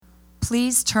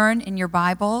please turn in your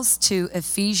Bibles to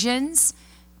Ephesians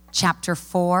chapter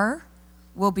 4.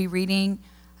 We'll be reading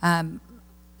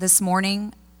this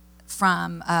morning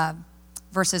from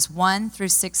verses 1 through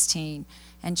 16.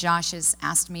 And Josh has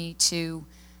asked me to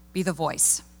be the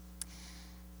voice.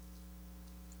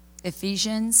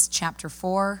 Ephesians chapter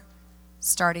 4,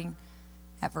 starting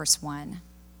at verse 1.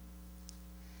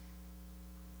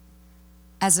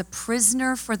 As a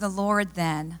prisoner for the Lord,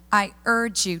 then, I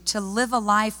urge you to live a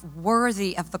life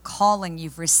worthy of the calling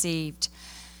you've received.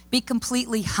 Be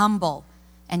completely humble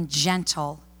and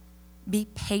gentle. Be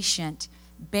patient,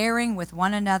 bearing with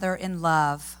one another in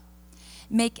love.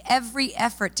 Make every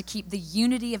effort to keep the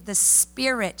unity of the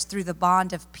Spirit through the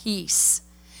bond of peace.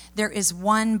 There is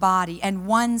one body and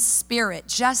one Spirit,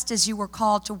 just as you were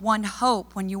called to one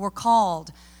hope when you were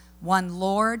called. One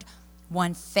Lord,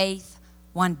 one faith,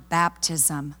 one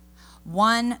baptism,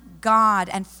 one God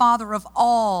and Father of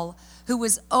all, who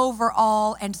is over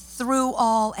all and through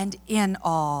all and in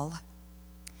all.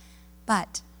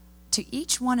 But to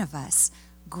each one of us,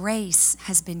 grace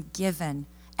has been given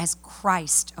as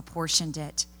Christ apportioned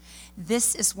it.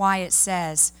 This is why it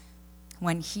says,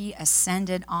 when he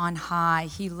ascended on high,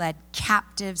 he led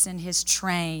captives in his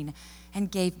train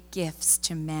and gave gifts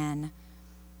to men.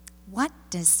 What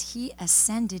does he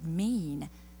ascended mean?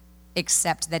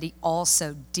 Except that he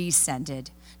also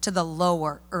descended to the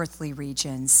lower earthly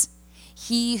regions.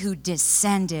 He who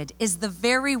descended is the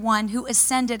very one who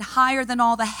ascended higher than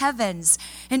all the heavens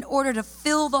in order to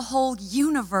fill the whole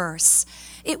universe.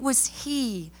 It was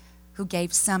he who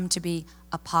gave some to be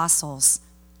apostles,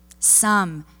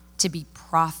 some to be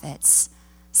prophets,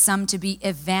 some to be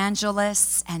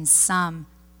evangelists, and some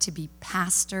to be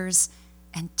pastors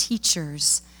and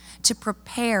teachers, to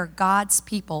prepare God's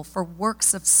people for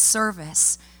works of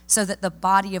service so that the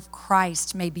body of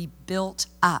Christ may be built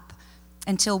up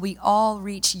until we all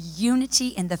reach unity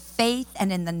in the faith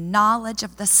and in the knowledge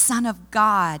of the Son of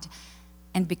God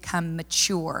and become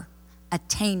mature,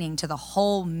 attaining to the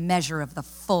whole measure of the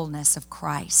fullness of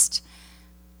Christ.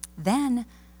 Then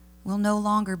we'll no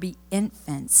longer be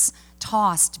infants,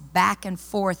 tossed back and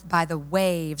forth by the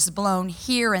waves, blown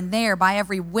here and there by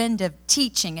every wind of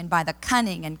teaching and by the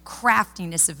cunning and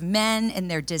craftiness of men in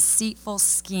their deceitful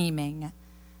scheming.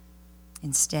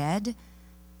 Instead,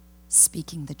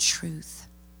 speaking the truth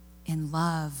in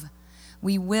love,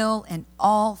 we will in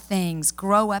all things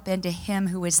grow up into him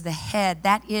who is the head,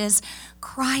 that is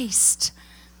Christ.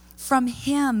 From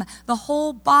him, the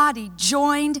whole body,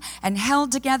 joined and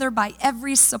held together by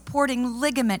every supporting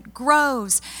ligament,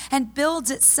 grows and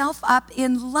builds itself up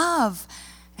in love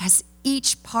as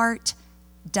each part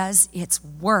does its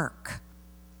work.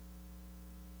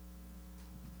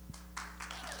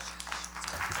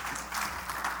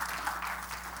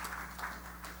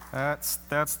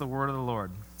 That's the word of the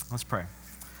Lord. Let's pray.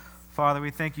 Father, we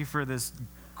thank you for this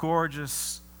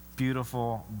gorgeous,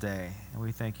 beautiful day. And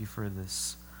we thank you for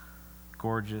this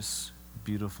gorgeous,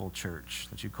 beautiful church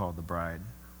that you called the bride.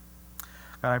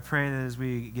 God, I pray that as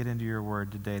we get into your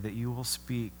word today, that you will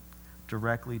speak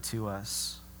directly to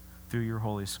us through your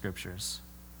holy scriptures.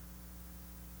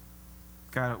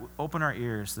 God, open our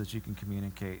ears so that you can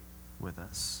communicate with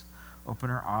us.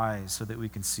 Open our eyes so that we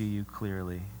can see you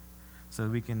clearly, so that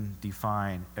we can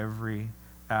define every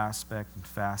aspect and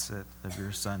facet of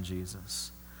your Son,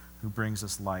 Jesus, who brings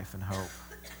us life and hope.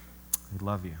 We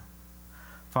love you.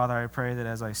 Father, I pray that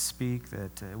as I speak,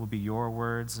 that it will be your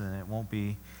words and it won't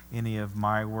be any of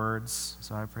my words.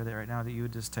 So I pray that right now that you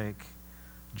would just take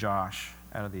Josh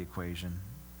out of the equation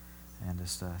and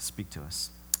just speak to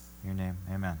us. In your name,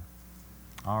 amen.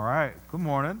 All right, good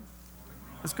morning.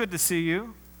 It's good to see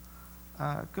you.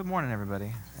 Good morning,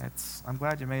 everybody. I'm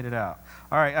glad you made it out.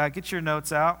 All right, get your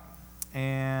notes out.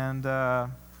 And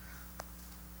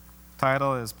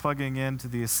title is Plugging Into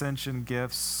the Ascension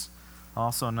Gifts,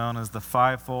 also known as the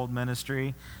Fivefold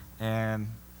Ministry. And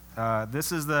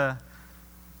this is the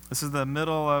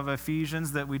middle of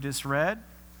Ephesians that we just read.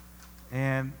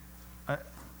 And I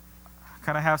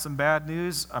kind of have some bad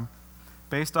news.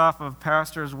 Based off of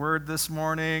Pastor's word this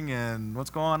morning and what's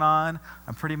going on,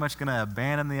 I'm pretty much going to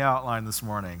abandon the outline this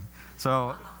morning.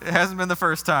 So it hasn't been the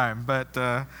first time, but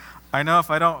I know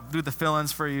if I don't do the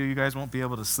fill-ins for you, you guys won't be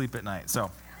able to sleep at night. So,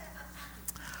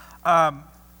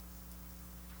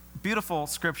 beautiful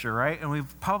scripture, right? And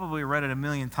we've probably read it a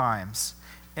million times.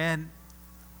 And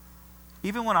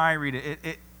even when I read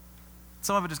it,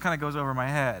 some of it just kind of goes over my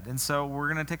head. And so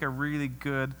we're going to take a really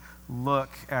good look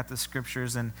at the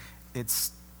scriptures and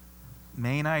its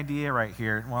main idea right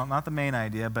here, well, not the main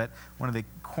idea, but one of the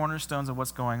cornerstones of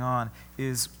what's going on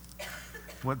is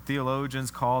what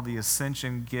theologians call the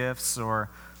Ascension gifts, or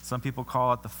Some people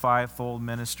call it the fivefold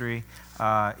ministry.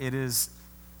 It is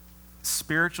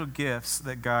spiritual gifts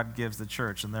that God gives the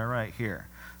church, and they're right here.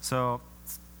 So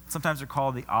sometimes they're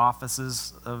called the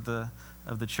offices of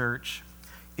the church.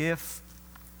 If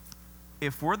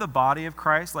we're the body of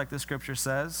Christ, like the scripture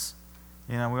says,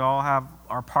 we all have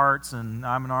our parts, and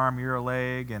I'm an arm, you're a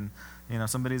leg, and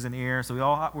somebody's an ear. So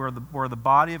we're the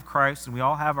body of Christ, and we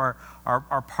all have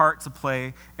our part to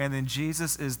play. And then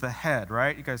Jesus is the head,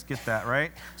 right? You guys get that,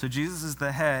 right? So Jesus is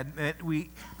the head,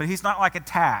 but he's not like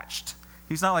attached.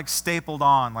 He's not like stapled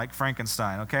on like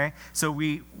Frankenstein, okay? So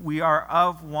we are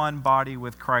of one body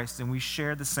with Christ, and we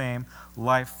share the same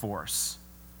life force.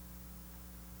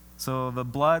 So the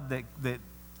blood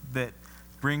that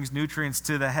brings nutrients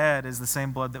to the head is the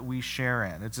same blood that we share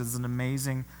in. It's just an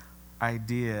amazing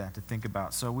idea to think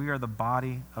about. So we are the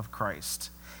body of Christ.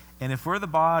 And if we're the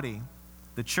body,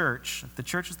 the church, if the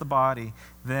church is the body,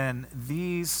 then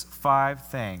these 5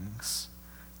 things,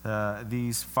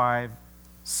 these 5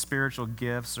 spiritual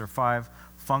gifts or 5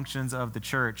 functions of the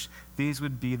church, these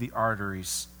would be the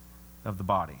arteries of the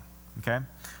body. Okay?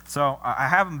 So I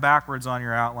have them backwards on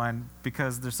your outline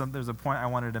because there's a point I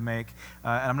wanted to make, and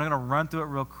I'm going to run through it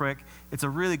real quick. It's a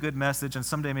really good message, and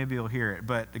someday maybe you'll hear it.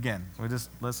 But again,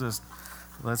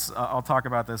 I'll talk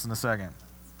about this in a second.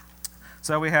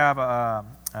 So we have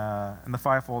in the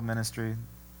fivefold ministry,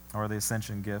 or the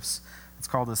Ascension gifts. It's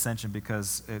called Ascension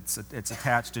because it's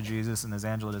attached to Jesus, and as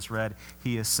Angela just read,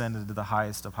 he ascended to the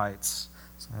highest of heights.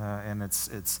 And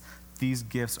these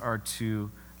gifts are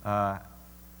to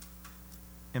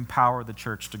empower the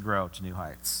church to grow to new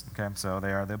heights. Okay, so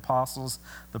they are the apostles,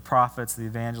 the prophets, the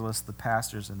evangelists, the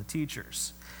pastors, and the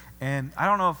teachers. And I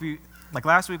don't know if like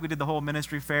last week we did the whole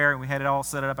ministry fair, and we had it all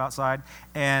set up outside,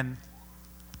 and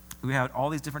we had all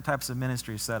these different types of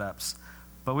ministry setups,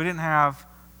 but we didn't have,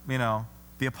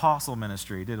 the apostle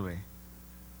ministry, did we?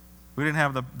 We didn't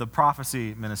have the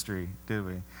prophecy ministry, did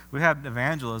we? We had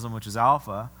evangelism, which is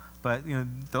alpha, but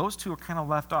those two are kind of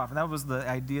left off. And that was the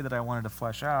idea that I wanted to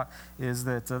flesh out, is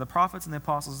that the prophets and the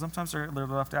apostles, sometimes they're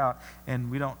left out,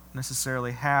 and we don't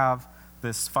necessarily have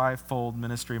this fivefold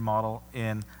ministry model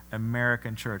in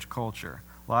American church culture.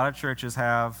 A lot of churches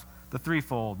have the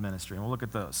threefold ministry, and we'll look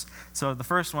at those. So the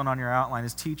first one on your outline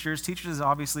is teachers. Teachers is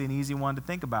obviously an easy one to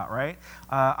think about, right?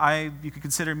 You could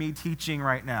consider me teaching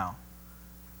right now.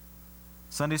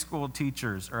 Sunday school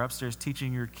teachers are upstairs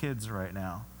teaching your kids right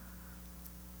now.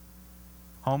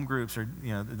 Home groups are,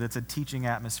 that's a teaching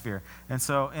atmosphere. And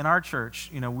so in our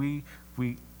church,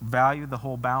 we value the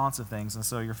whole balance of things. And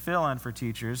so your fill-in for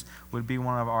teachers would be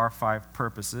one of our 5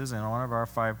 purposes. And one of our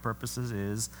 5 purposes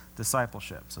is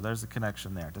discipleship. So there's the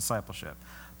connection there, discipleship.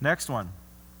 Next one,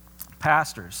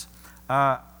 pastors.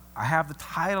 I have the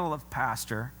title of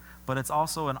pastor, but it's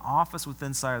also an office within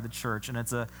inside of the church. And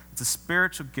it's a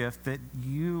spiritual gift that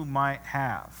you might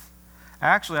have.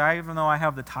 Actually, even though I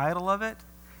have the title of it,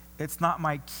 it's not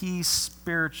my key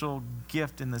spiritual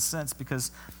gift in the sense,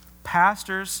 because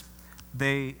pastors,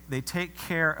 they take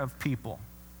care of people.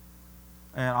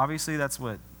 And obviously that's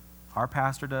what our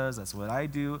pastor does, that's what I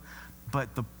do.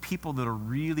 But the people that are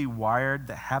really wired,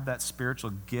 that have that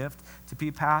spiritual gift to be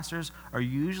pastors, are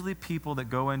usually people that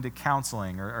go into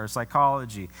counseling or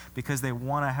psychology because they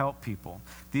want to help people.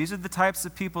 These are the types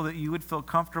of people that you would feel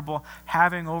comfortable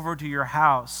having over to your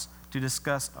house to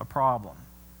discuss a problem.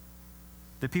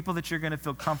 The people that you're going to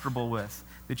feel comfortable with,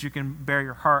 that you can bear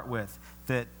your heart with,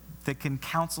 that can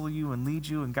counsel you and lead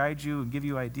you and guide you and give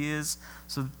you ideas.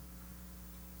 So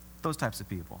those types of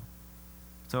people.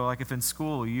 So like if in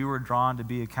school you were drawn to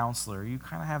be a counselor, you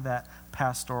kind of have that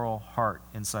pastoral heart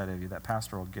inside of you, that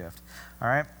pastoral gift. All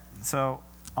right? So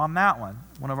on that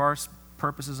one of our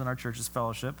purposes in our church is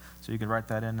fellowship. So you can write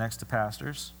that in next to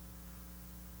pastors.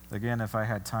 Again, if I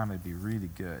had time, it'd be really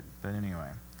good. But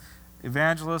anyway.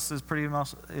 Evangelist is pretty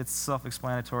much, it's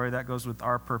self-explanatory. That goes with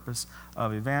our purpose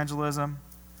of evangelism.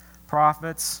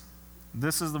 Prophets,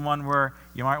 this is the one where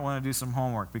you might want to do some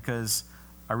homework, because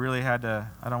I really had to,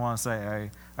 I don't want to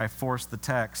say I forced the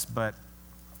text, but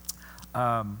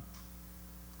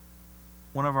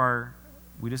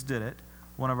we just did it.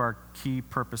 One of our key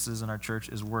purposes in our church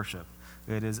is worship.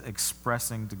 It is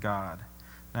expressing to God.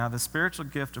 Now, the spiritual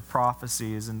gift of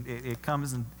prophecy it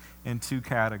comes in 2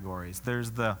 categories.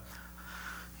 There's the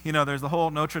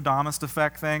whole Notre Dameist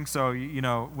effect thing. So,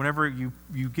 whenever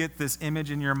you get this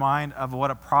image in your mind of what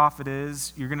a prophet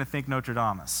is, you're going to think Notre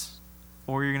Dameist.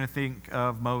 Or you're going to think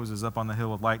of Moses up on the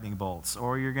hill with lightning bolts.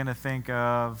 Or you're going to think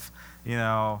of,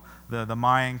 the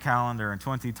Mayan calendar in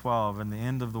 2012 and the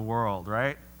end of the world,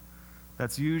 right?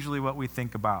 That's usually what we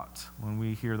think about when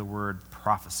we hear the word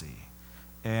prophecy.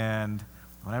 And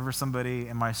Whenever somebody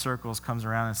in my circles comes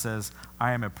around and says,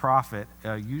 I am a prophet,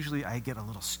 usually I get a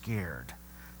little scared.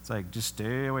 It's like, just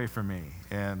stay away from me.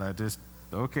 And I just,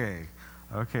 okay,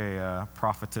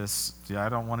 prophetess, yeah, I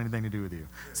don't want anything to do with you.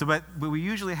 So, but we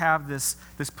usually have this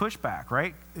pushback,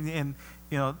 right? And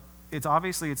it's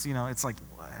obviously, it's like,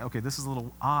 okay, this is a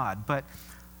little odd, but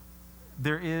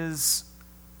there is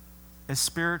a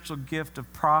spiritual gift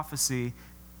of prophecy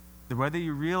that, whether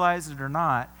you realize it or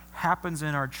not, happens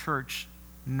in our church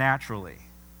naturally.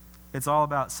 It's all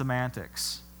about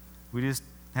semantics. We just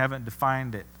haven't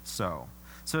defined it so.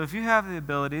 So if you have the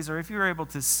abilities, or if you're able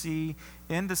to see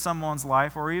into someone's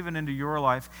life or even into your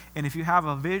life, and if you have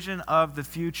a vision of the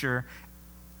future,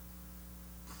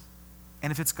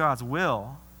 and if it's God's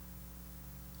will,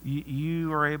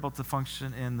 you are able to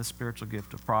function in the spiritual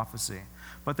gift of prophecy.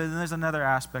 But then there's another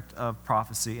aspect of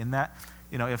prophecy, in that,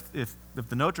 if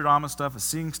the Notre Dame stuff is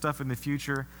seeing stuff in the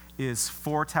future is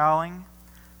foretelling,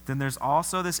 then there's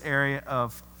also this area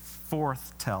of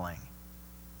forthtelling.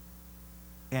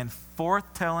 And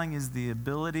forthtelling is the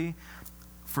ability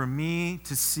for me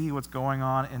to see what's going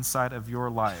on inside of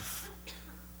your life.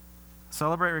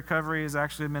 Celebrate Recovery is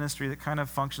actually a ministry that kind of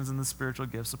functions in the spiritual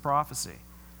gifts of prophecy,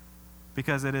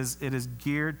 because it is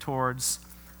geared towards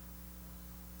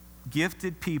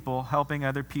gifted people helping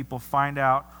other people find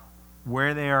out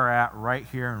where they are at right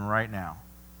here and right now.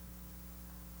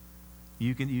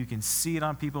 You can see it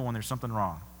on people when there's something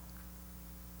wrong.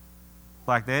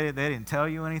 Like they didn't tell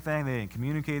you anything, they didn't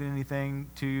communicate anything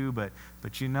to you, but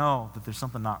you know that there's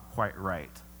something not quite right.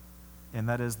 And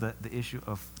that is the issue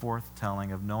of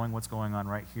forthtelling, of knowing what's going on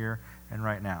right here and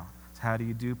right now. So how do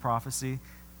you do prophecy?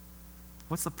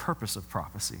 What's the purpose of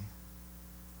prophecy?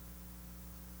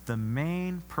 The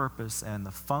main purpose and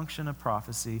the function of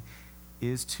prophecy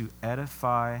is to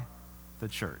edify the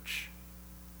church.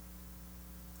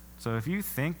 So if you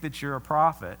think that you're a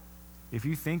prophet, if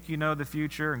you think you know the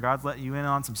future and God's let you in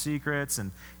on some secrets,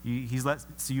 and He's let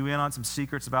you in on some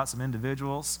secrets about some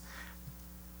individuals,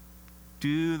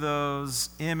 do those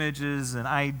images and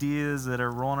ideas that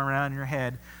are rolling around in your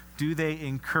head, do they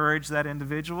encourage that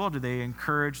individual? Do they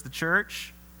encourage the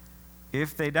church?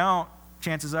 If they don't,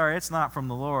 chances are it's not from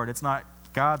the Lord. It's not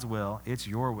God's will. It's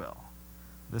your will.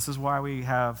 This is why we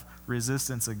have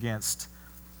resistance against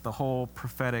the whole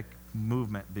prophetic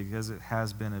movement, because it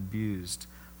has been abused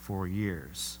for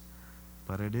years.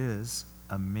 But it is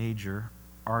a major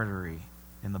artery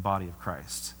in the body of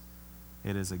Christ.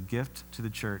 It is a gift to the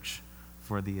church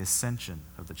for the ascension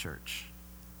of the church.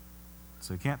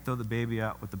 So you can't throw the baby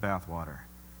out with the bathwater.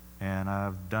 And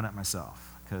I've done it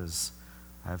myself, because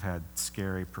I've had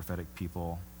scary prophetic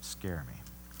people scare me.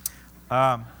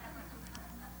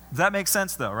 Does that make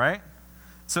sense, though, right?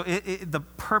 So the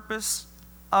purpose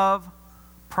of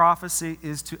prophecy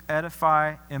is to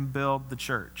edify and build the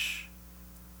church.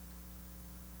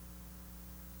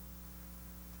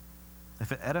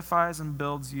 If it edifies and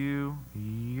builds you,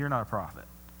 you're not a prophet.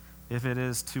 If it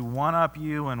is to one-up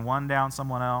you and one down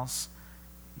someone else,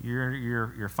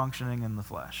 you're functioning in the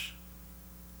flesh.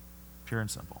 Pure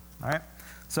and simple. All right?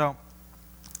 So,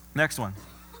 next one.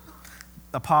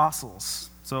 Apostles.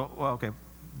 So,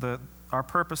 our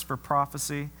purpose for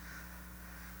prophecy,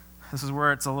 this is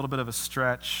where it's a little bit of a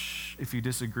stretch. If you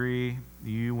disagree,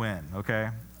 you win, okay?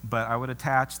 But I would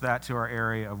attach that to our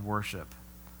area of worship.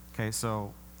 Okay,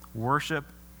 so worship,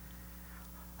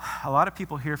 a lot of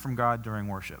people hear from God during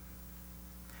worship.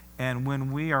 And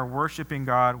when we are worshiping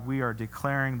God, we are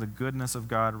declaring the goodness of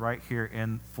God right here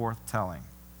in forthtelling.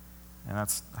 And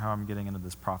that's how I'm getting into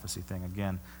this prophecy thing.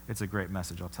 Again, it's a great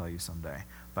message, I'll tell you someday.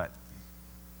 But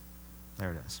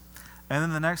there it is. And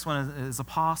then the next one is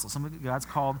apostles. God's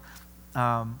called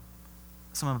some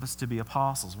of us to be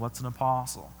apostles. What's an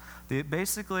apostle?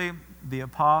 Basically, the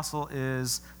apostle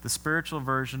is the spiritual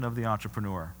version of the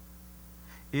entrepreneur.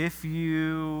 If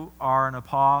you are an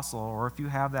apostle, or if you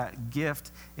have that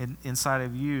gift inside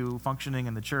of you functioning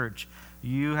in the church,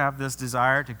 you have this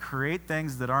desire to create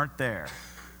things that aren't there.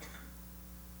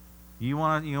 You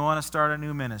want to start a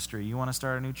new ministry. You want to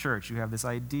start a new church. You have this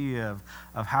idea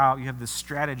of how, you have this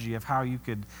strategy of how you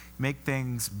could make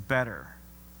things better.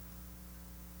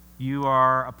 You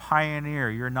are a pioneer.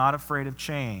 You're not afraid of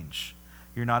change.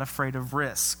 You're not afraid of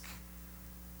risk.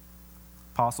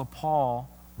 Apostle Paul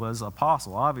was an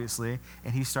apostle, obviously,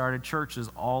 and he started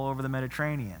churches all over the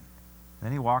Mediterranean.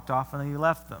 Then he walked off and he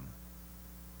left them.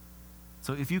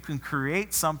 So if you can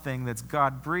create something that's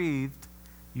God-breathed,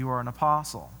 you are an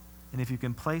apostle. And if you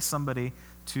can place somebody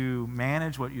to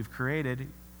manage what you've created,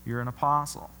 you're an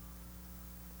apostle.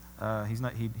 He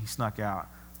snuck out.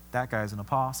 That guy's an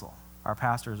apostle. Our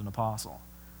pastor is an apostle.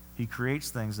 He creates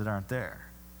things that aren't there.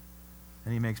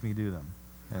 and he makes me do them.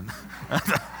 And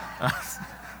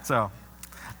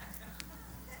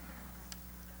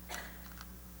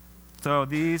so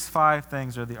these 5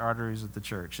 things are the arteries of the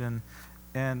church.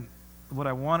 And what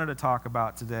I wanted to talk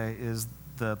about today is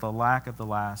the lack of the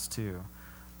last 2.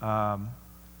 And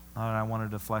I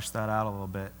wanted to flesh that out a little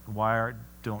bit. Why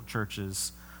don't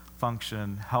churches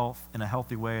function in a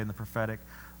healthy way in the prophetic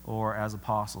or as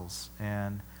apostles?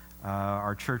 And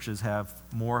our churches have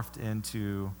morphed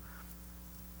into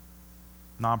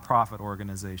nonprofit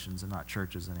organizations and not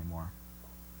churches anymore.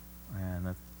 And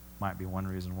that might be one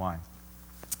reason why.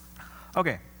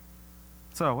 Okay,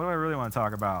 so what do I really want to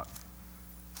talk about?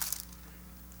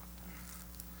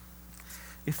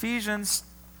 Ephesians,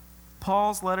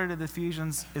 Paul's letter to the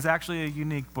Ephesians is actually a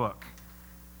unique book.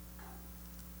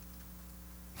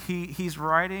 He's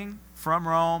writing from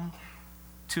Rome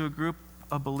to a group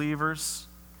of believers.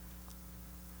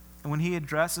 And when he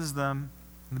addresses them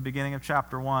in the beginning of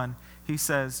chapter 1, he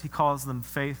calls them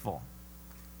faithful.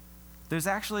 There's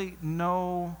actually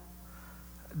no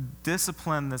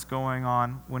discipline that's going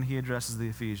on when he addresses the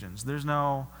Ephesians. There's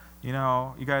no, you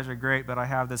guys are great, but I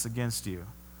have this against you.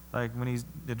 Like when he's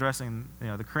addressing,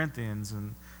 the Corinthians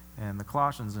and the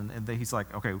Colossians, and he's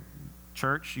like, okay,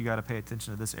 church, you got to pay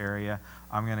attention to this area.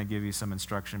 I'm going to give you some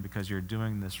instruction because you're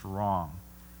doing this wrong.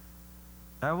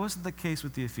 That wasn't the case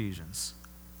with the Ephesians.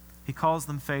 He calls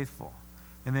them faithful,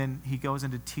 and then he goes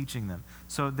into teaching them.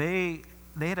 So they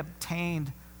had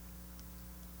obtained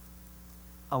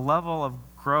a level of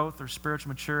growth or spiritual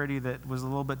maturity that was a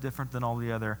little bit different than all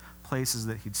the other places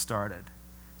that he'd started.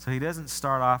 So he doesn't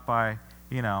start off by,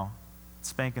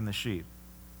 spanking the sheep.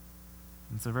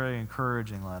 It's a very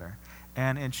encouraging letter.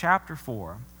 And in chapter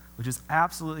 4, which is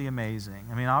absolutely amazing.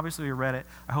 I mean, obviously we read it.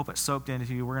 I hope it soaked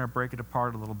into you. We're going to break it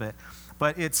apart a little bit.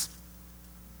 But it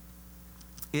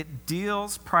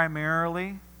deals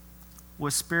primarily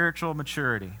with spiritual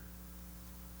maturity.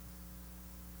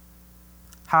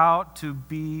 How to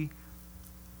be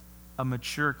a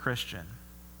mature Christian.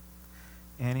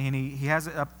 And he has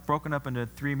it broken up into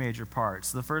 3 major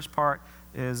parts. The first part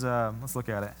is, let's look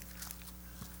at it.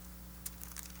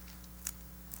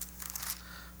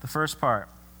 The first part,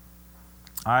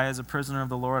 I, as a prisoner of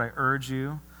the Lord, I urge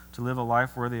you to live a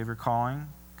life worthy of your calling,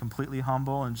 completely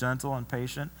humble and gentle and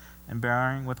patient, and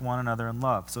bearing with one another in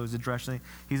love. So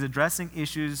he's addressing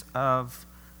issues of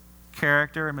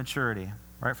character and maturity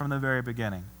right from the very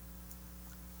beginning.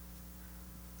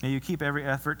 May you keep every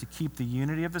effort to keep the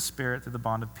unity of the Spirit through the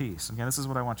bond of peace. Again, this is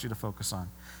what I want you to focus on.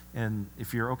 And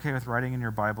if you're okay with writing in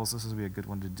your Bibles, this would be a good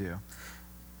one to do.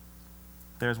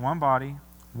 There's one body,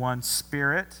 one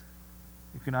Spirit.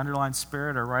 You can underline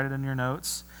Spirit or write it in your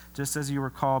notes. Just as you were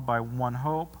called by one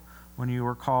hope, when you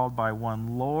were called by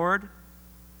one Lord. You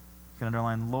can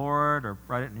underline Lord or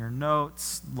write it in your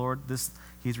notes. Lord,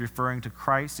 he's referring to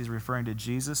Christ. He's referring to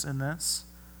Jesus in this.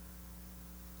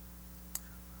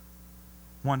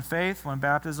 One faith, one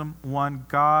baptism, one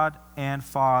God and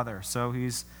Father. So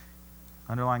he's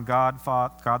underlined God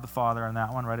the Father on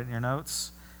that one. Write it in your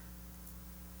notes.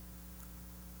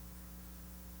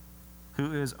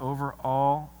 Who is over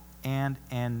all and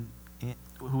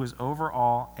who is over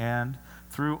all and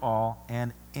through all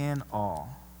and in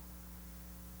all.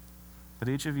 But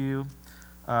each of you,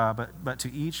 but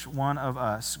to each one of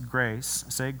us, grace.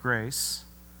 Say grace.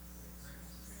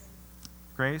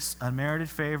 Grace, unmerited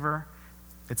favor.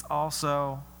 It's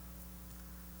also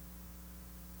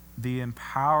the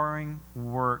empowering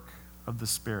work of the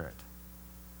Spirit.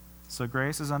 So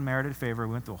grace is unmerited favor.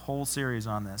 We went through a whole series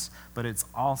on this, but it's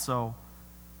also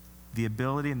the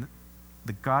ability,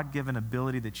 the God-given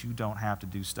ability that you don't have to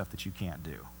do stuff that you can't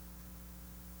do.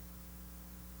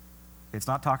 It's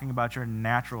not talking about your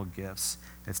natural gifts.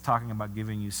 It's talking about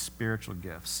giving you spiritual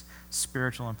gifts,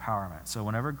 spiritual empowerment. So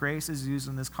whenever grace is used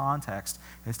in this context,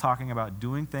 it's talking about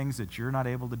doing things that you're not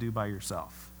able to do by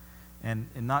yourself. And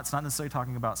it's not necessarily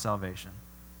talking about salvation.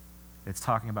 It's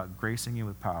talking about gracing you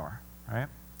with power, right?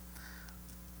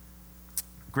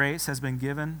 Grace has been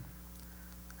given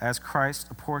as Christ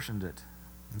apportioned it,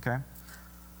 okay?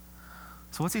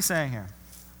 So what's he saying here?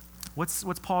 What's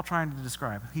Paul trying to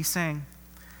describe? He's saying,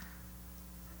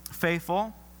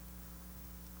 faithful,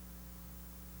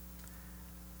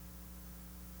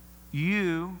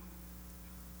 you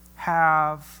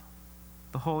have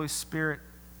the Holy Spirit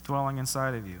dwelling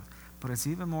inside of you. But it's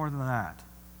even more than that,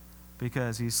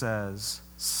 because he says,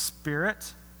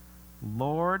 Spirit,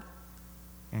 Lord,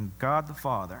 and God the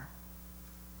Father.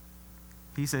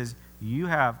 He says, you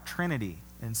have Trinity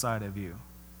inside of you.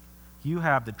 You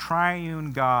have the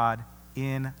triune God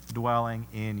indwelling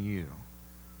in you,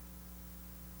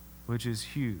 which is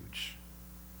huge.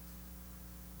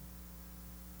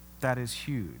 That is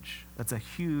huge. That's a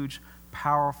huge,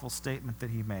 powerful statement that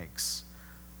he makes.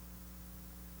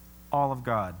 All of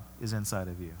God is inside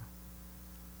of you.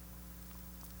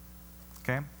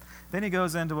 Okay? Then he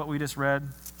goes into what we just read,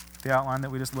 the outline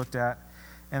that we just looked at.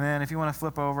 And then if you want to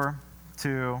flip over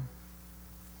to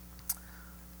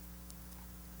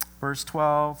verse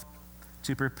 12,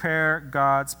 to prepare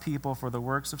God's people for the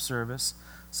works of service,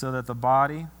 so that the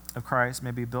body of Christ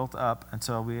may be built up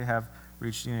until we have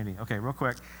reached unity. Okay, real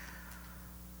quick.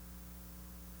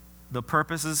 The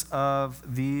purposes of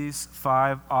these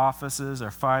 5 offices or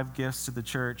 5 gifts to the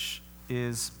church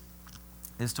is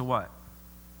to what?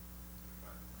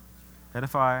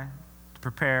 Edify, to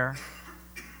prepare.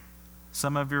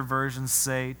 Some of your versions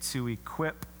say to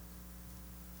equip.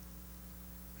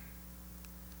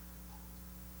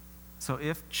 So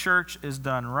if church is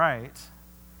done right,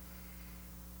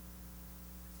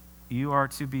 you are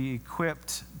to be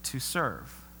equipped to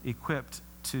serve, equipped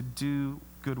to do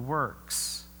good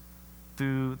works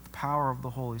through the power of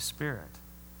the Holy Spirit.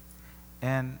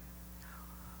 And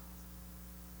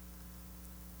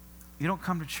you don't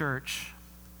come to church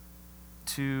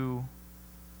to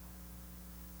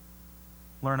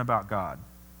learn about God.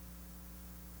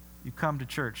 You come to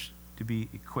church to be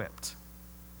equipped.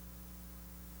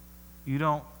 You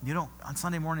don't on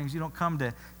Sunday mornings, you don't come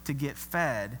to get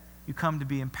fed. You come to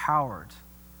be empowered.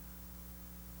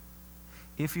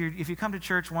 If you come to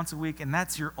church once a week and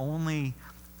that's your only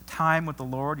time with the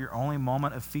Lord, your only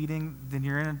moment of feeding, then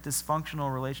you're in a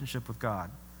dysfunctional relationship with God.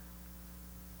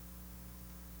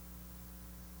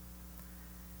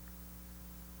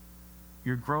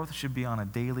 Your growth should be on a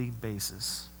daily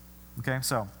basis. Okay,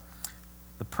 so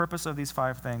the purpose of these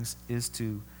 5 things is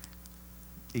to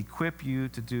equip you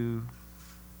to do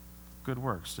good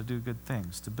works, to do good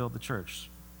things, to build the church,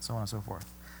 so on and so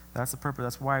forth. That's the purpose.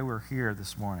 That's why we're here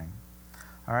this morning.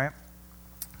 All right?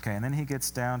 Okay, and then he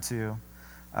gets down to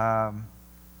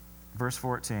verse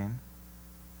 14.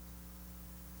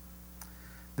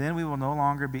 Then we will no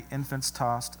longer be infants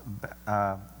tossed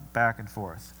back and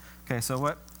forth. Okay, so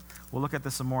we'll look at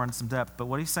this some more in some depth, but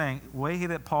what he's saying, the way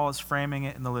that Paul is framing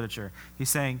it in the literature, he's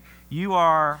saying, you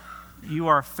are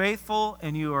faithful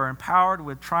and you are empowered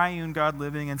with triune God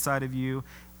living inside of you,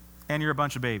 and you're a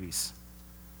bunch of babies.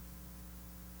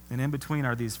 And in between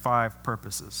are these 5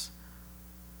 purposes.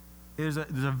 There's a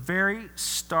very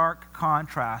stark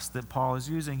contrast that Paul is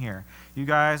using here. You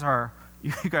guys are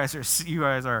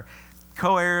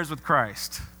co-heirs with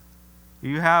Christ.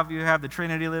 You have the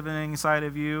Trinity living inside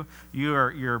of you.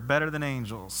 You're better than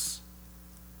angels.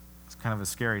 It's kind of a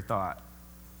scary thought.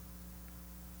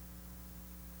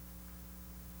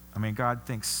 I mean, God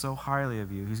thinks so highly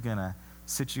of you, he's going to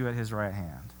sit you at his right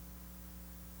hand.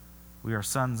 We are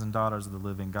sons and daughters of the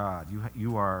living God.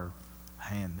 You are,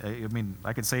 I mean,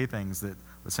 I could say things that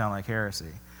would sound like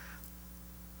heresy.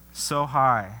 So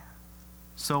high,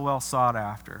 so well sought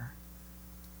after.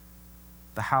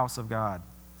 The house of God,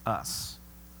 us.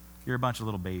 You're a bunch of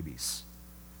little babies.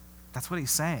 That's what he's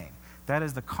saying. That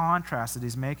is the contrast that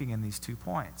he's making in these 2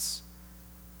 points.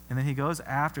 And then he goes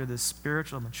after this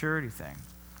spiritual maturity thing.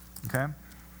 Okay?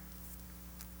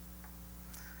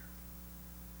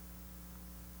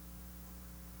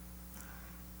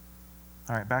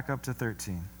 All right, back up to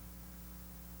 13.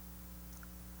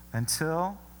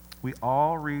 Until we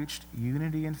all reached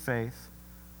unity in faith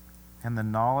and the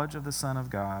knowledge of the Son of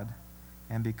God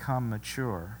and become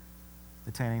mature,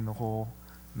 attaining the whole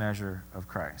measure of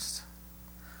Christ.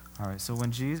 All right, so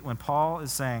when Paul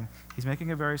is saying, he's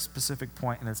making a very specific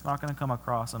point, and it's not going to come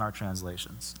across in our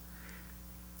translations.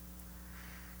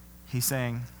 He's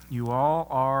saying, you all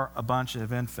are a bunch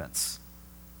of infants.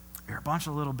 You're a bunch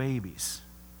of little babies.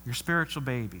 You're spiritual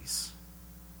babies.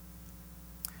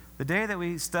 The day that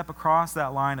we step across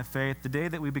that line of faith, the day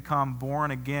that we become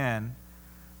born again,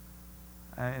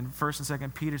 in 1st and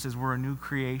 2nd Peter says we're a new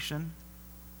creation,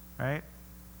 right?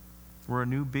 We're a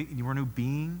new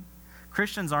being.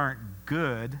 Christians aren't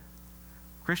good.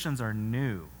 Christians are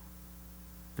new.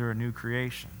 They're a new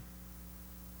creation.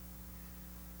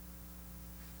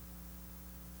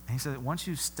 And he said that once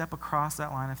you step across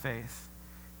that line of faith,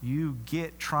 you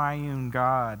get triune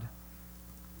God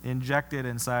injected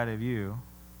inside of you.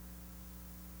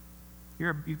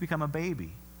 You become a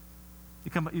baby.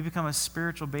 You become a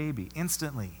spiritual baby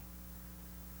instantly.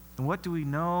 And what do we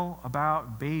know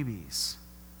about babies?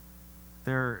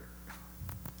 They're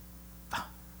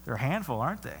a handful,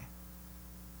 aren't they?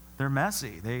 They're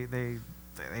messy. They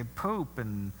poop,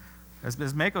 and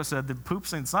as Mako said,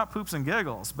 it's not poops and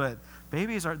giggles, but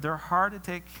babies they're hard to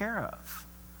take care of.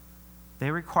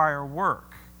 They require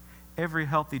work. Every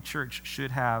healthy church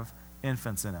should have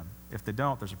infants in them. If they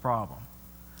don't, there's a problem.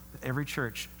 every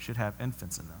church should have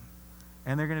infants in them.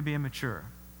 And they're going to be immature.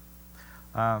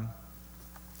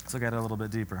 Let's look at it a little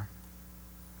bit deeper.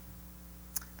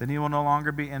 Then you will no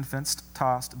longer be infants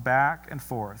tossed back and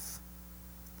forth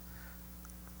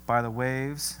by the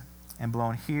waves and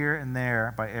blown here and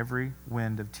there by every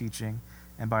wind of teaching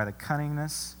and by the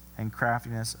cunningness and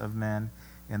craftiness of men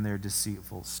in their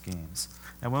deceitful schemes.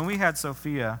 Now, when we had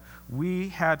Sophia, we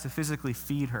had to physically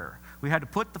feed her. We had to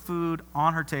put the food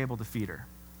on her table to feed her.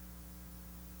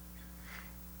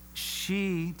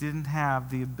 She didn't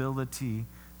have the ability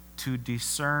to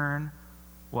discern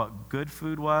what good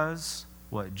food was,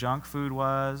 what junk food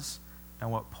was,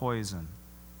 and what poison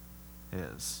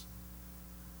is.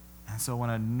 And so when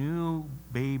a new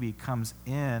baby comes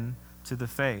in to the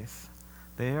faith,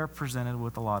 they are presented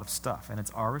with a lot of stuff, and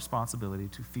it's our responsibility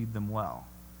to feed them well.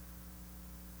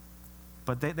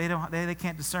 But they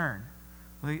can't discern.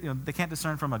 They can't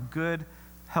discern from a good,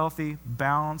 healthy,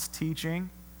 balanced teaching,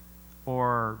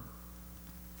 or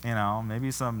maybe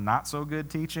some not so good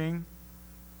teaching,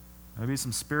 maybe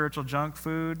some spiritual junk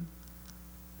food,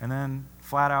 and then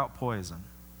flat out poison.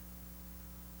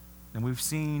 And we've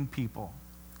seen people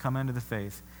come into the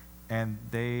faith and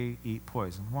they eat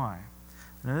poison. Why?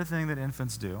 Another thing that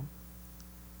infants do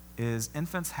is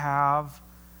infants have,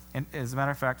 and as a matter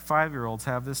of fact, 5-year-olds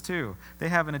have this too. They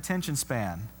have an attention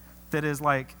span that is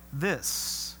like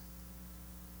this.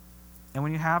 And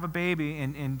when you have a baby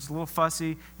and it's a little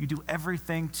fussy, you do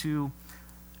everything to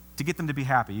get them to be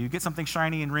happy. You get something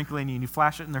shiny and wrinkly and you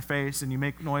flash it in their face and you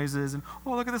make noises and,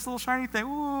 oh, look at this little shiny thing,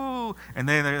 ooh. And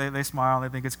they smile, they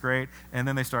think it's great, and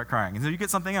then they start crying. And so you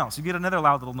get something else. You get another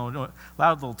loud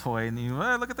little toy and you,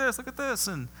 hey, look at this.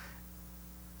 And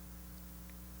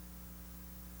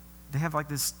they have like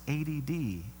this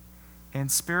ADD.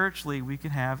 And spiritually, we can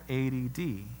have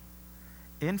ADD.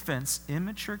 Infants,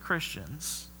 immature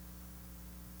Christians,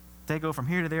 they go from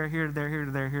here to there, here to there, here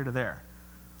to there, here to there.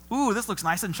 Ooh, this looks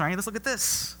nice and shiny. Let's look at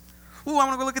this. Ooh, I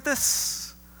want to go look at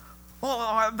this. Oh,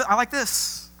 I like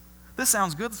this. This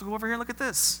sounds good. Let's go over here and look at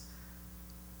this.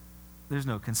 There's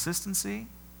no consistency.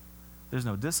 There's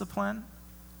no discipline.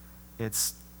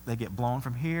 They get blown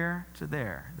from here to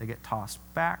there. They get tossed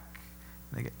back.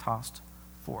 They get tossed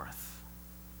forth.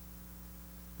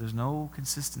 There's no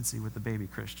consistency with the baby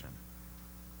Christian.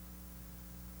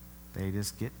 They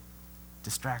just get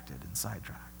distracted and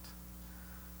sidetracked.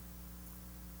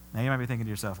 Now you might be thinking to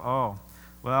yourself, oh,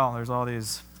 well, there's all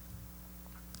these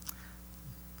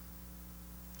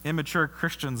immature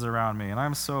Christians around me, and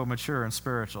I'm so mature and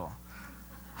spiritual.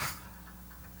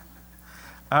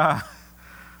 That's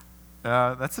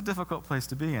a difficult place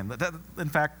to be in. In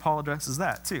fact, Paul addresses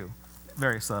that too,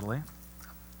 very subtly.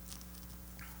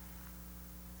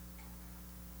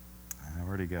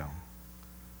 Where'd he go?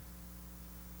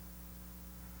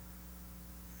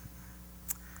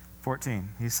 14,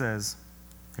 he says,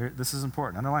 here, this is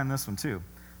important. Underline this one too.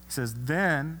 He says,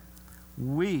 then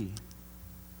we,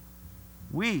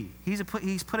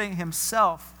 he's putting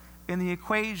himself in the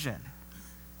equation.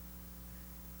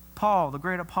 Paul, the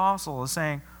great apostle, is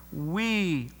saying,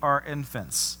 we are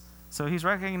infants. So he's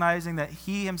recognizing that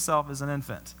he himself is an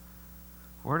infant.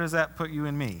 Where does that put you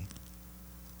and me?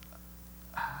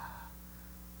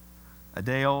 A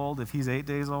day old, if he's 8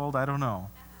 days old, I don't know.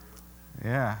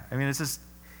 Yeah, I mean, it's just,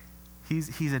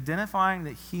 he's identifying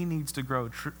that he needs to grow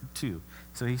too.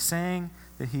 So he's saying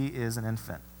that he is an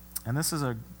infant. And this is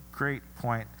a great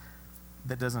point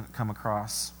that doesn't come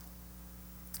across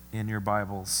in your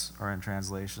Bibles or in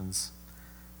translations.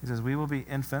 He says, we will be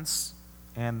infants,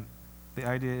 and the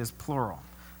idea is plural,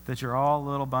 that you're all a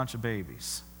little bunch of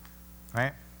babies,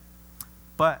 right?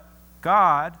 But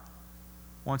God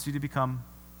wants you to become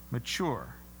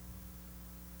mature.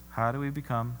 How do we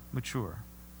become mature?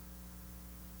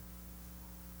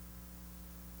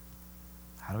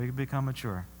 How do we become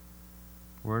mature?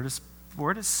 Where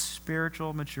does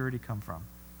spiritual maturity come from?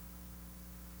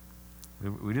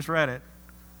 We just read it.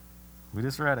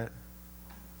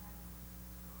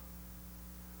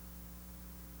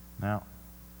 No.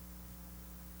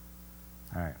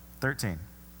 All right, 13.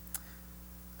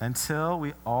 Until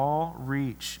we all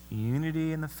reach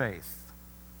unity in the faith.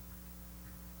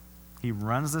 He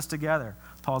runs this together.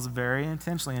 Paul's very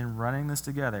intentionally in running this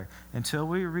together. Until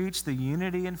we reach the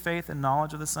unity in faith and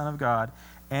knowledge of the Son of God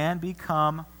and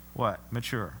become what?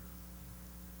 Mature.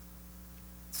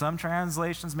 Some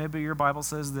translations, maybe your Bible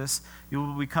says this, you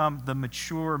will become the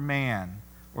mature man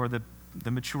or the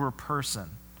mature person.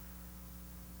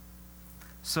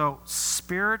 So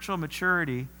spiritual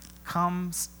maturity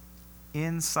comes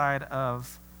inside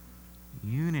of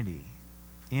unity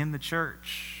in the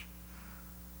church.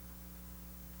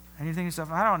 And you think to yourself,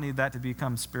 I don't need that to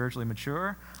become spiritually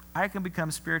mature. I can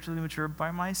become spiritually mature by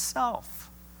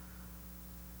myself.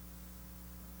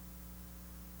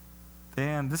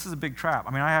 And this is a big trap. I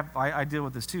mean, I deal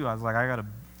with this too. I was like, I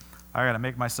gotta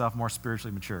make myself more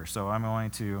spiritually mature. So I'm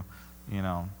going to,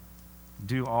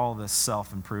 do all this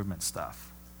self-improvement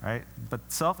stuff, right?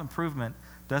 But self-improvement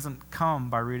doesn't come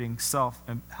by reading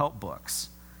self-help books.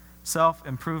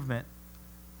 Self-improvement,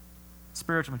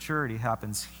 spiritual maturity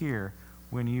happens here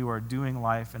when you are doing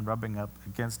life and rubbing up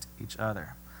against each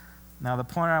other. Now, the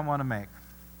point I want to make,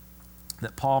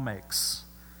 that Paul makes,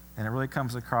 and it really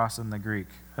comes across in the Greek.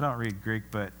 I don't read Greek,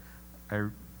 but I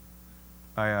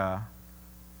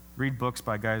read books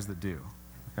by guys that do.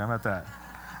 How about that?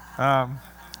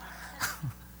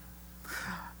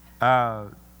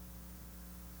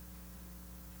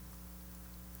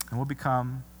 And we'll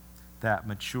become that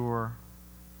mature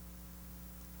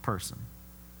person.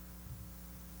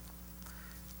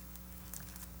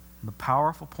 The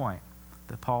powerful point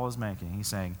that Paul is making, he's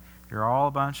saying, you're all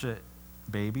a bunch of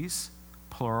babies,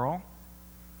 plural,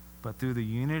 but through the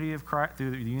unity of Christ, through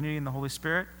the unity in the Holy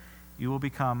Spirit, you will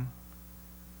become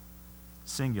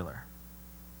singular,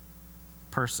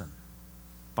 person,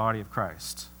 body of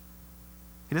Christ.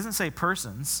 He doesn't say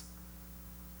persons.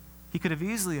 He could have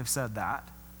easily have said that.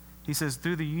 He says,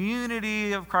 through the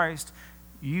unity of Christ,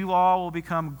 you all will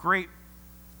become great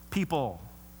peoples.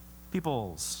 He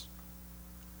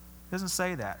doesn't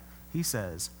say that. He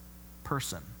says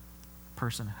person,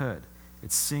 personhood.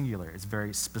 It's singular. It's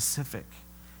very specific.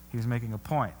 He was making a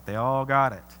point. They all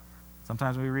got it.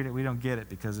 Sometimes when we read it, we don't get it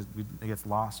because it gets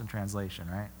lost in translation,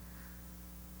 right?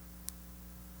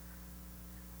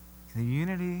 The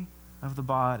unity of the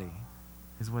body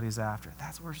is what he's after.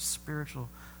 That's where spiritual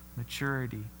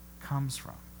maturity comes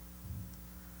from.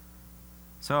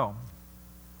 So,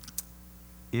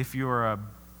 if you're a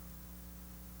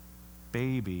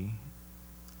baby,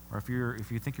 or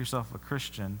if you think yourself a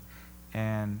Christian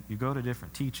and you go to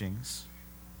different teachings,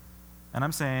 and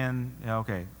I'm saying,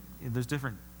 okay, there's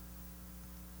different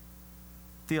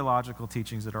theological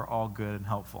teachings that are all good and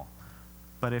helpful.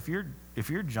 But if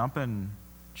you're jumping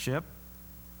ship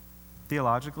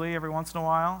theologically every once in a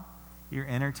while, you're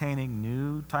entertaining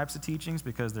new types of teachings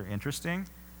because they're interesting,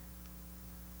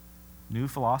 new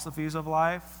philosophies of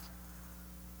life,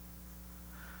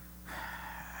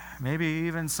 maybe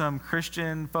even some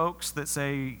Christian folks that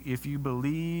say if you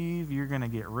believe, you're going to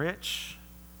get rich.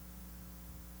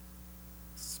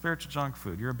 Spiritual junk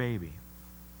food. You're a baby.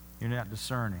 You're not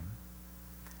discerning.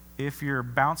 If you're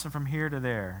bouncing from here to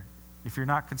there, if you're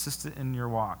not consistent in your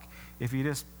walk, if you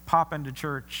just pop into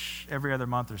church every other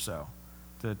month or so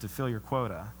to fill your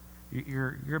quota,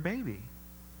 you're a baby.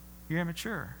 You're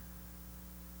immature.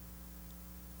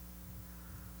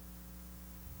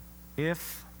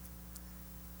 If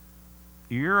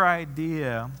your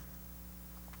idea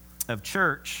of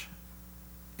church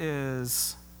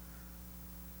is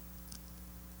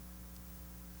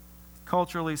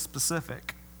culturally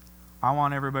specific, I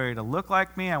want everybody to look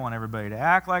like me, I want everybody to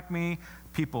act like me,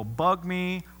 people bug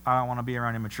me, I don't want to be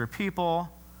around immature people,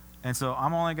 and so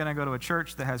I'm only going to go to a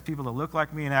church that has people that look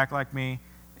like me and act like me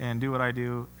and do what I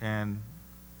do and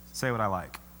say what I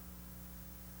like.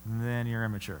 Then you're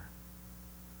immature.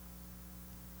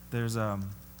 This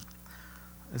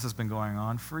has been going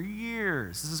on for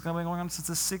years. This has been going on since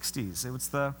the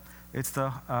 60s. It's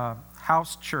the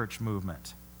house church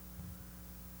movement.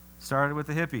 Started with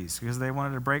the hippies because they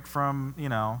wanted to break from,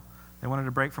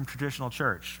 traditional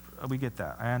church. We get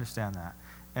that. I understand that.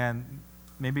 And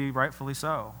maybe rightfully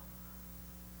so.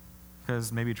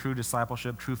 Because maybe true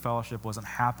discipleship, true fellowship wasn't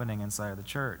happening inside of the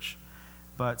church.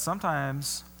 But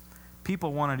sometimes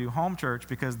people want to do home church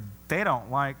because they don't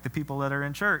like the people that are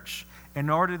in church, and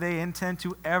nor do they intend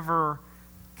to ever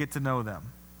get to know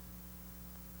them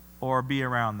or be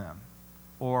around them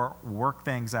or work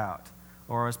things out,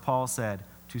 or as Paul said,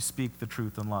 to speak the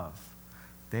truth in love.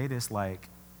 They dislike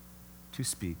to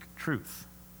speak truth.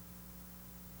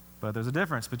 But there's a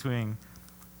difference between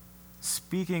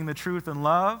speaking the truth in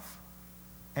love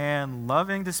and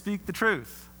loving to speak the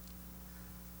truth.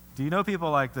 Do you know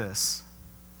people like this?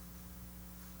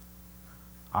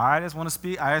 I just want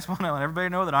to let everybody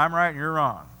know that I'm right and you're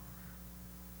wrong.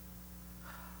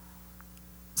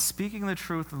 Speaking the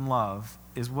truth in love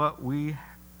is what we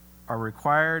are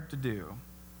required to do.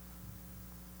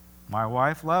 My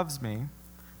wife loves me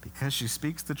because she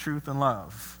speaks the truth in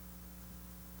love.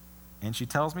 And she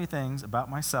tells me things about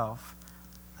myself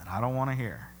that I don't want to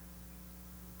hear.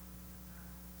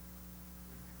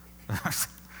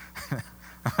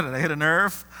 Did I hit a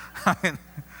nerve?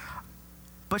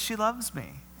 But she loves me.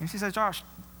 And she says, Josh,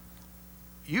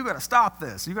 you got to stop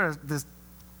this. You got to,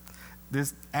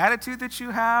 this attitude that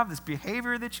you have, this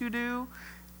behavior that you do,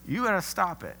 you got to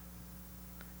stop it.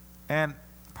 And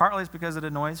partly it's because it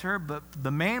annoys her, but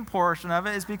the main portion of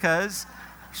it is because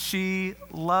she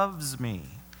loves me.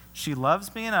 She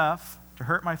loves me enough to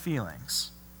hurt my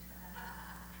feelings.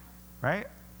 Right?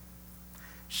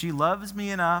 She loves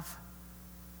me enough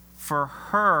for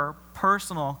her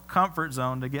personal comfort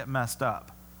zone to get messed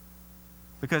up.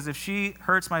 Because if she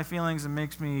hurts my feelings and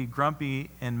makes me grumpy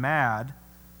and mad,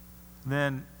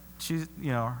 then she's,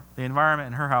 the environment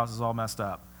in her house is all messed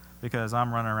up because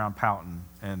I'm running around pouting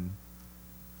and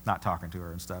not talking to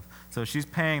her and stuff. So she's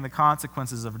paying the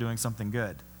consequences of doing something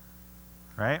good.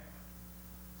 Right?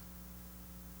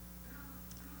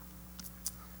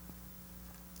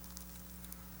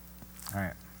 All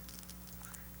right.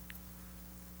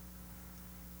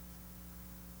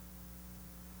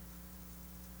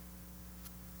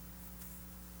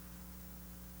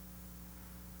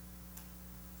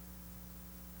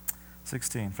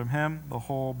 From him, the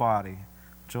whole body,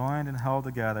 joined and held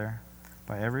together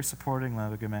by every supporting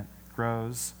ligament,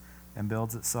 grows and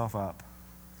builds itself up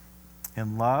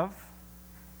in love,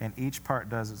 and each part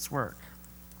does its work.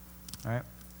 All right?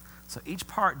 So each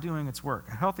part doing its work.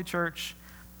 A healthy church,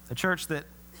 a church that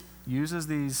uses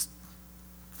these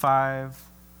 5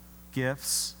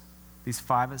 gifts, these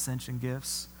 5 Ascension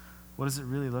gifts, what does it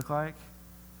really look like?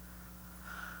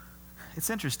 It's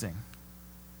interesting.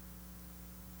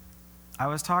 I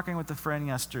was talking with a friend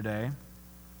yesterday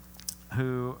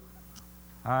who,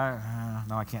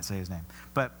 I can't say his name,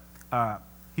 but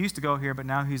he used to go here, but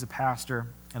now he's a pastor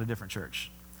at a different church,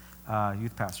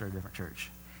 youth pastor at a different church.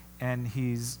 And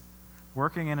he's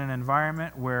working in an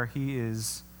environment where he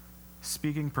is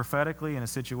speaking prophetically in a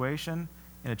situation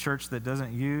in a church that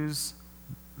doesn't use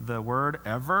the word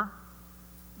ever.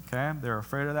 Okay? They're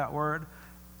afraid of that word.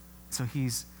 So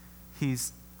he's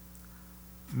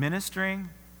ministering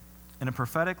in a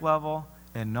prophetic level,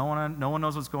 and no one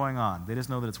knows what's going on. They just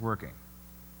know that it's working.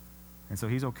 And so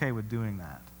he's okay with doing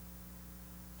that.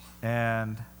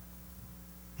 And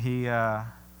he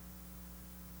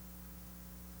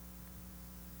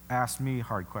asked me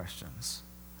hard questions.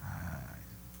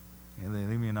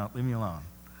 Leave me alone.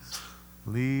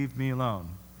 Leave me alone.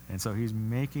 And so he's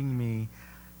making me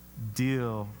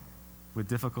deal with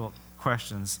difficult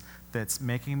questions that's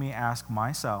making me ask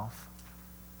myself,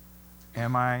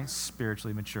 am I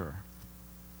spiritually mature?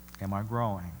 Am I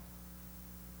growing?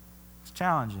 It's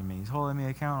challenging me. He's holding me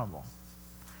accountable.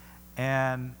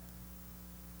 And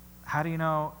how do you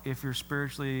know if you're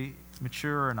spiritually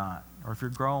mature or not? Or if you're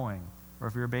growing? Or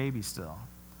if you're a baby still?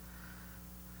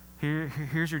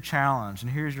 Here's your challenge,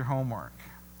 and here's your homework.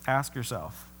 Ask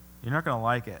yourself. You're not going to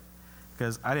like it,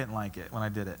 because I didn't like it when I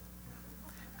did it.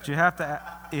 But you have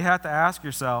to ask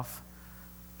yourself,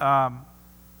 am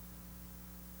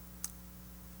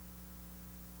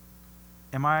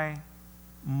I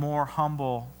more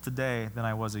humble today than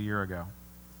I was a year ago?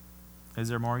 Is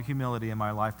there more humility in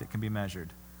my life that can be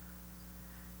measured?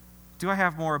 Do I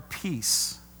have more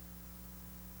peace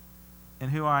in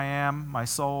who I am, my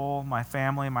soul, my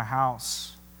family, my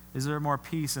house? Is there more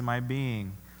peace in my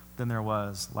being than there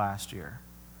was last year?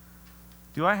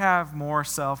 Do I have more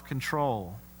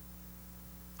self-control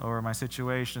over my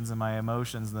situations and my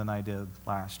emotions than I did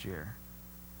last year?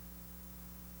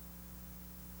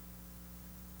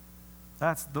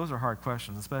 Those are hard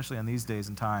questions, especially in these days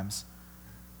and times.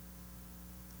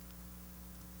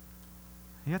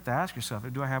 You have to ask yourself,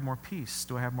 do I have more peace?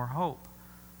 Do I have more hope?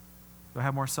 Do I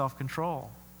have more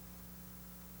self-control?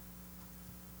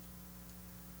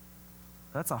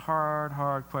 That's a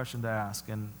hard question to ask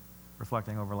in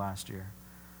reflecting over last year.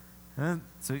 And then,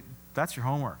 so that's your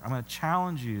homework. I'm going to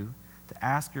challenge you to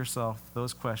ask yourself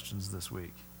those questions this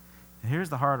week. And here's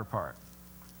the harder part.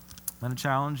 I'm going to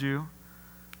challenge you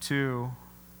to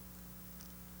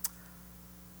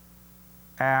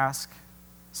ask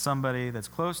somebody that's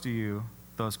close to you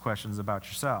those questions about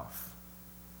yourself.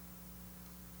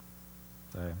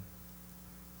 So,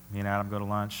 me and Adam go to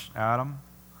lunch. Adam,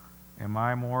 am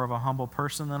I more of a humble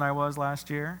person than I was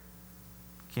last year?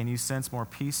 Can you sense more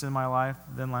peace in my life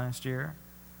than last year?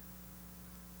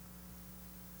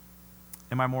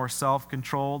 Am I more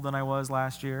self-controlled than I was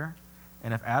last year?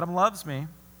 And if Adam loves me,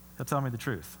 he'll tell me the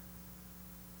truth.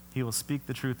 He will speak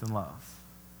the truth in love,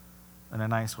 in a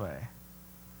nice way.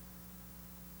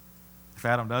 If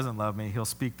Adam doesn't love me, he'll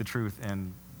speak the truth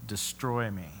and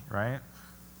destroy me, right?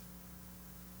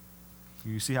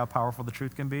 You see how powerful the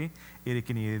truth can be? It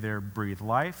can either breathe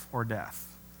life or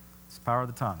death. It's the power of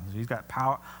the tongue. He's got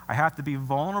power. I have to be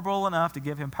vulnerable enough to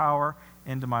give him power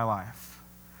into my life.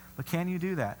 But can you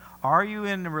do that? Are you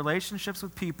in relationships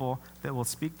with people that will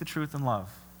speak the truth in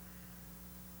love?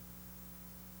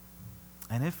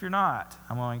 And if you're not,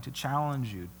 I'm going to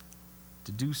challenge you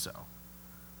to do so.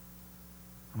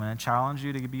 I'm going to challenge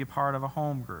you to be a part of a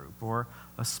home group or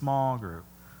a small group.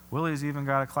 Willie's even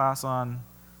got a class on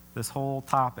this whole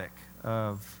topic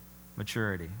of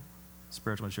maturity,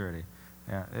 spiritual maturity.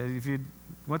 Yeah, if you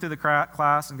went through the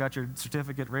class and got your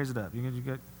certificate, raise it up. You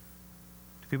get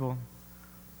people.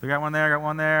 We got one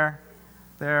there,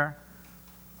 there.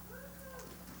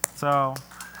 So,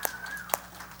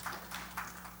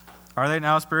 are they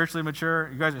now spiritually mature?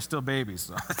 You guys are still babies.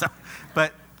 So.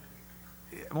 But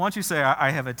once you say,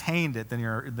 I have attained it, then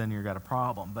you've got a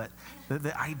problem. But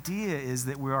the idea is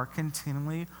that we are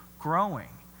continually growing.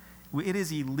 It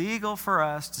is illegal for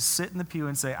us to sit in the pew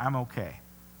and say, I'm okay.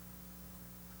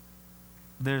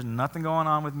 There's nothing going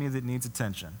on with me that needs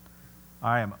attention.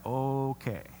 I am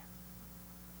okay.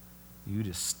 You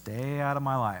just stay out of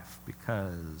my life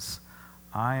because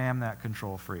I am that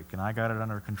control freak and I got it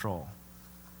under control.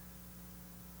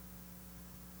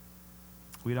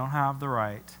 We don't have the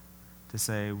right to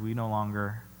say we no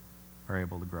longer are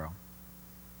able to grow.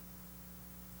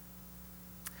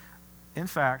 In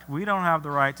fact, we don't have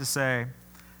the right to say,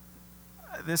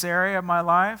 this area of my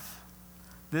life,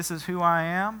 this is who I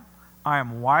am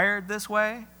wired this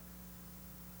way,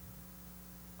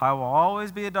 I will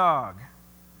always be a dog.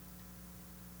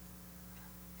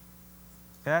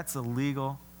 That's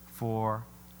illegal for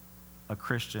a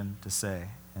Christian to say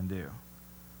and do.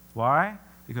 Why?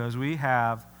 Because we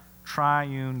have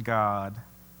triune God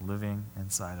living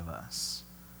inside of us.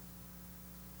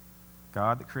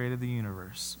 God that created the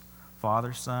universe,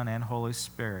 Father, Son, and Holy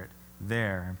Spirit,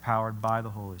 there, empowered by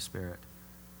the Holy Spirit.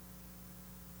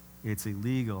 It's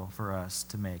illegal for us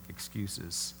to make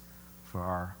excuses for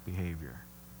our behavior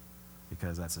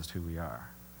because that's just who we are.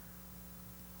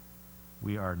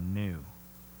 We are new.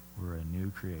 We're a new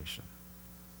creation.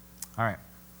 All right.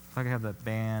 If I could have the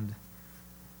band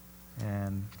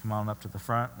and come on up to the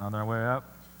front on their way up.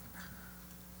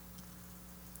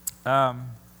 While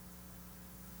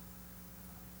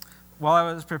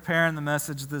I was preparing the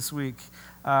message this week,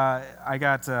 I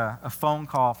got a phone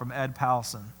call from Ed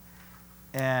Powelson.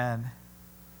 And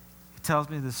he tells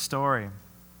me this story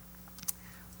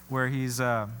where he's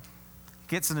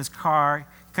gets in his car,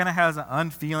 kind of has an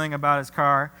unfeeling about his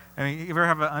car. I mean, you ever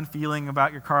have an unfeeling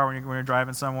about your car when you're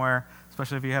driving somewhere,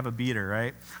 especially if you have a beater,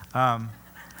 right?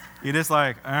 You're just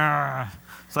like,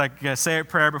 it's like you gotta say a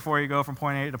prayer before you go from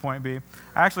point A to point B.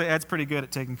 Actually, Ed's pretty good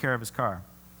at taking care of his car.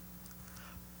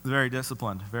 He's very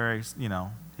disciplined,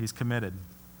 he's committed.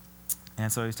 And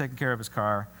so he's taking care of his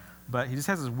car, but he just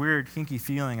has this weird, kinky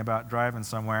feeling about driving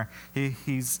somewhere.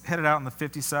 He's headed out in the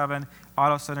 57,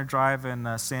 Auto Center Drive in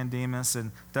San Dimas,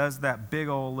 and does that big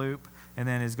old loop, and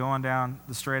then is going down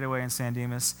the straightaway in San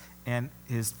Dimas, and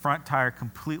his front tire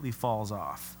completely falls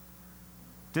off.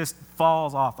 Just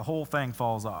falls off. The whole thing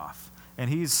falls off. And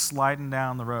he's sliding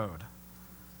down the road.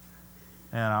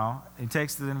 He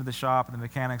takes it into the shop, and the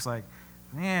mechanic's like,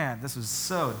 man, this was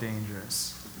so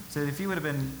dangerous. Said if you would have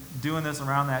been doing this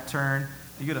around that turn,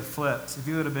 you could have flipped. If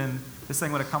you would have been, this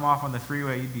thing would have come off on the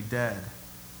freeway, you'd be dead.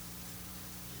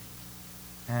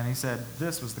 And he said,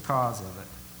 this was the cause of it.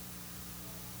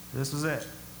 This was it.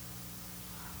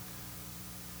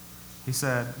 He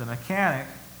said, the mechanic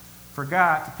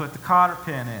forgot to put the cotter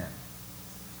pin in.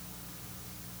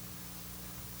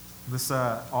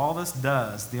 All this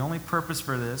does, the only purpose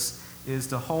for this is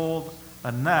to hold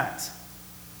a nut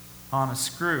on a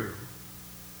screw.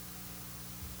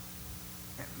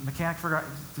 The mechanic forgot,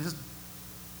 just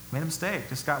made a mistake,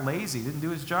 just got lazy, didn't do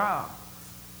his job.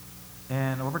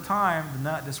 And over time, the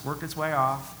nut just worked its way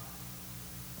off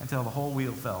until the whole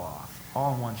wheel fell off,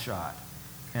 all in one shot.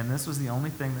 And this was the only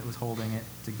thing that was holding it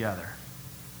together.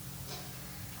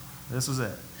 This was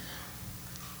it.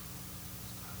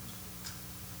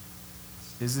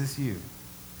 Is this you?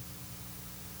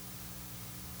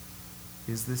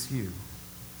 Is this you?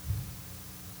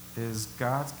 Is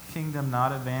God's kingdom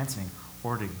not advancing?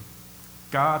 Or did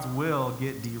God's will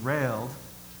get derailed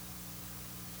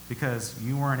because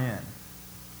you weren't in?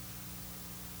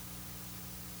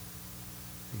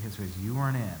 Because you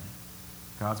weren't in,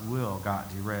 God's will got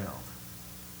derailed.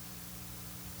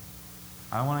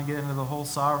 I don't want to get into the whole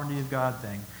sovereignty of God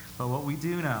thing, but what we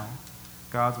do know,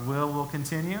 God's will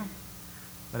continue.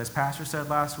 But as Pastor said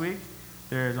last week,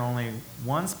 there is only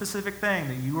one specific thing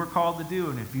that you are called to do,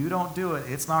 and if you don't do it,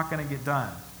 it's not going to get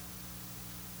done.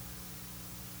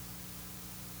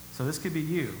 So this could be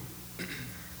you.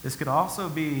 This could also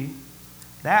be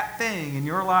that thing in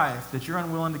your life that you're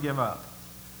unwilling to give up.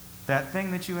 That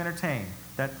thing that you entertain.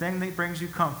 that thing that brings you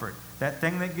comfort, that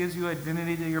thing that gives you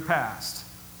identity to your past,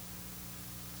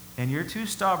 and you're too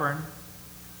stubborn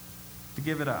to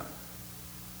give it up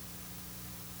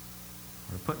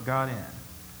or to put God in,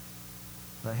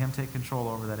 let him take control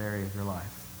over that area of your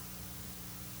life.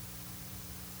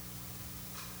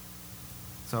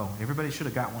 So everybody should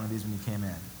have got one of these when you came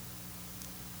in.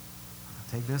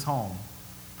 Take this home.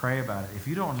 Pray about it. If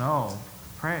you don't know,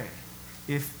 pray.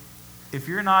 If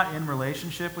you're not in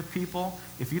relationship with people,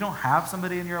 if you don't have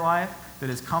somebody in your life that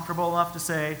is comfortable enough to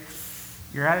say,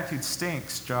 your attitude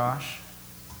stinks, Josh,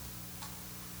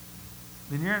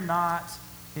 then you're not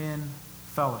in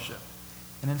fellowship.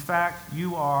 And in fact,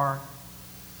 you are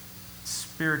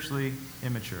spiritually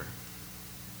immature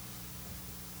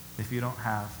if you don't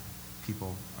have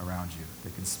people around you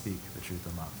that can speak the truth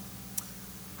in love.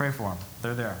 Pray for them.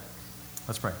 They're there.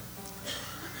 Let's pray.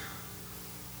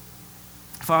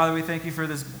 Father, we thank you for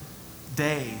this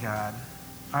day, God.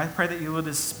 I pray that you will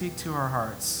just speak to our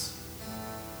hearts.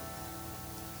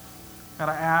 God,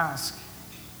 I ask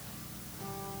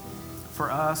for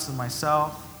us and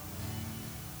myself.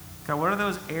 God, what are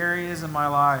those areas in my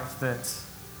life that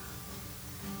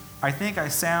I think I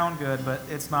sound good, but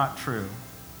it's not true?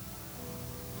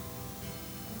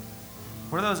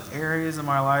 What are those areas in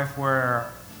my life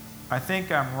where I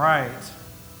think I'm right,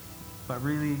 but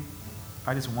really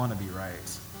I just want to be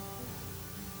right?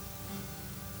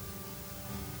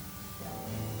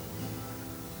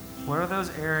 What are those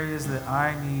areas that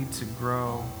I need to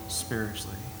grow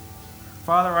spiritually?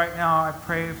 Father, right now I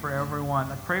pray for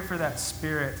everyone. I pray for that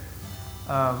spirit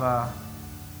of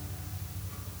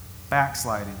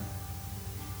backsliding.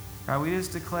 God, we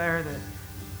just declare that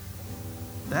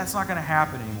that's not going to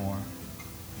happen anymore.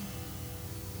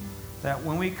 That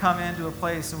when we come into a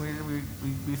place and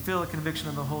we feel a conviction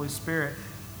of the Holy Spirit,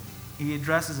 he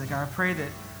addresses it. God, I pray that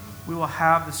we will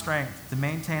have the strength to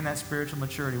maintain that spiritual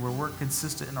maturity where we're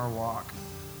consistent in our walk.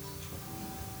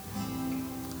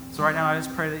 So right now, I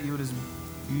just pray that you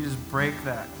just break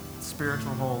that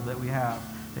spiritual hold that we have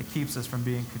that keeps us from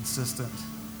being consistent,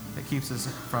 that keeps us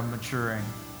from maturing,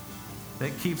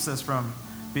 that keeps us from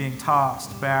being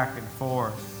tossed back and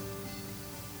forth.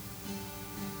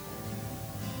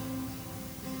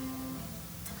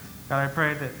 God, I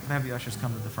pray that, can I have the ushers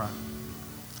come to the front?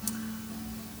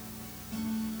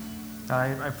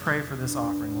 God, I pray for this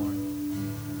offering, Lord.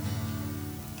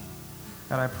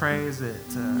 God, I pray as it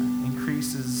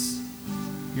increases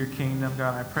your kingdom,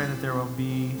 God, I pray that there will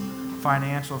be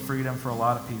financial freedom for a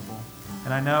lot of people.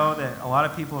 And I know that a lot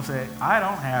of people say, I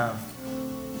don't have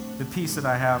the peace that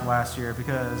I had last year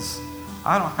because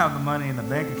I don't have the money in the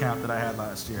bank account that I had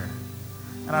last year.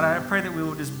 And I pray that we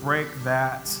will just break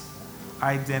that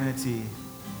identity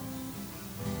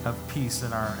of peace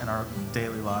in our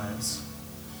daily lives.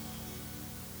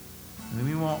 And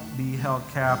we won't be held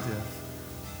captive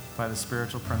by the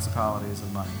spiritual principalities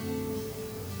of money.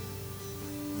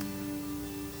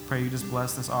 Pray you just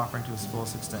bless this offering to its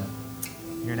fullest extent.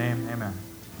 In your name, amen.